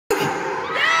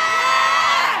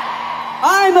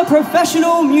I'm a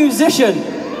professional musician.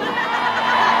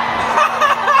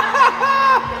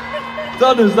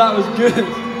 Donners, that was good.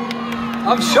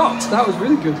 I'm shocked. That was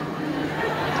really good.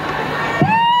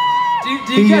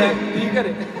 Do you get it? Do you get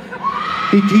it?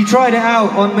 He tried it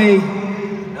out on me.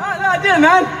 No, I didn't,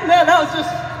 man. No, that was just...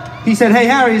 He said, "Hey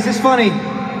Harry, is this funny?"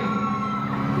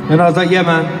 And I was like, "Yeah,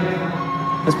 man.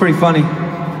 That's pretty funny."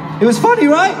 It was funny,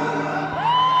 right?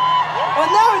 But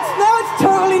now it's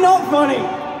totally not funny.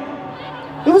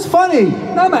 It was funny.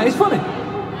 No, man, it's funny.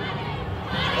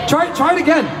 Try it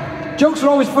again. Jokes are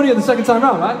always funnier the second time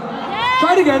round, right? Yeah.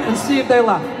 Try it again and see if they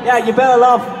laugh. Yeah, you better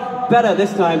laugh better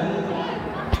this time.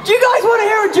 Do you guys want to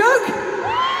hear a joke?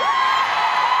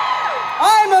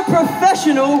 I'm a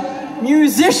professional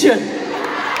musician.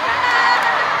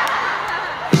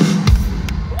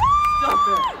 Stop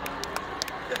it.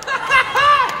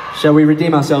 Shall we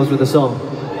redeem ourselves with a song?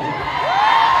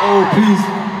 Oh, please.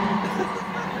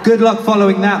 Good luck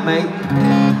following that, mate.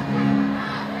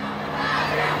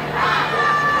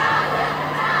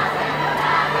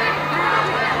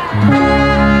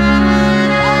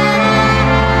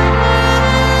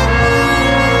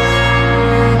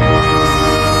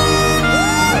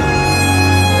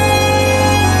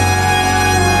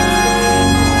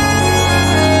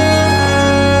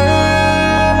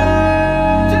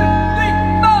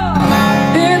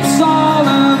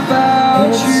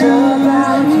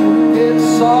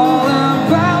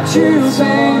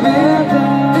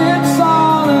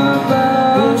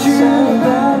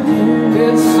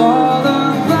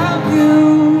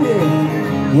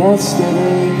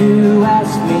 Yesterday you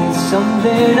asked me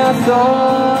something I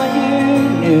thought you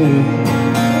knew,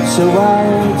 so I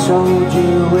told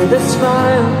you with a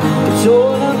smile, it's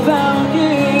all about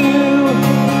you.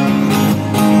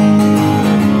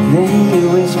 Then you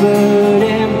whispered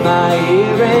in my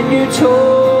ear and you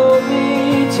told me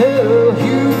to.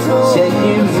 Said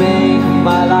you make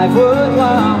my life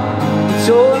worthwhile, it's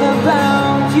all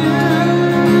about you.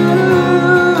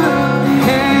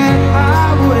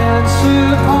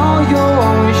 All your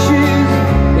wishes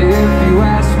if you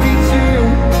asked me to,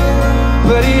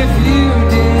 but if you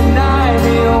deny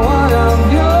me one of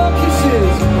your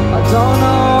kisses, I don't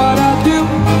know what I'd do.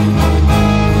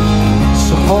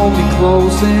 So hold me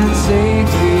close and say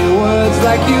 3 words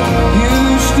like you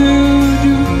used to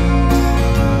do.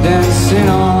 Dancing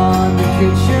on the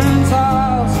kitchen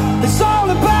tiles, it's all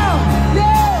about,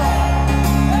 yeah.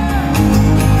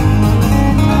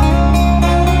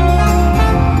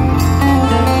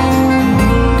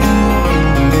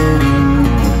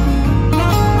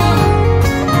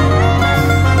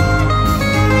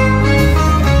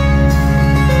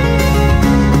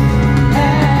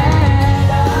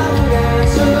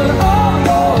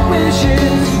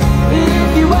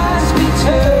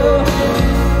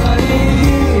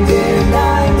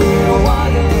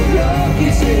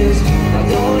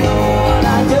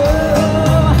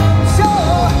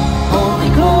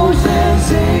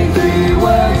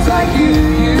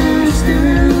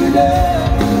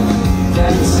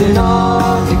 Dancing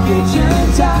on the kitchen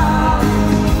tile,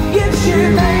 you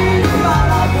should make my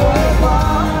life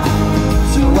worthwhile.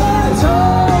 So I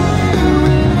told you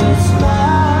with a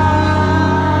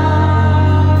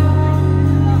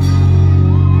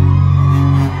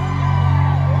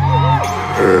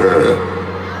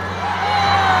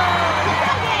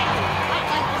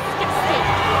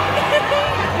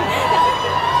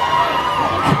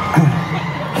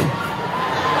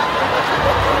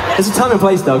There's a time and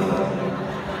place, Doug.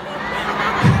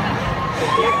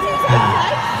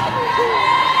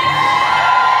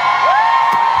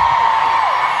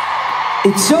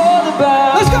 It's all about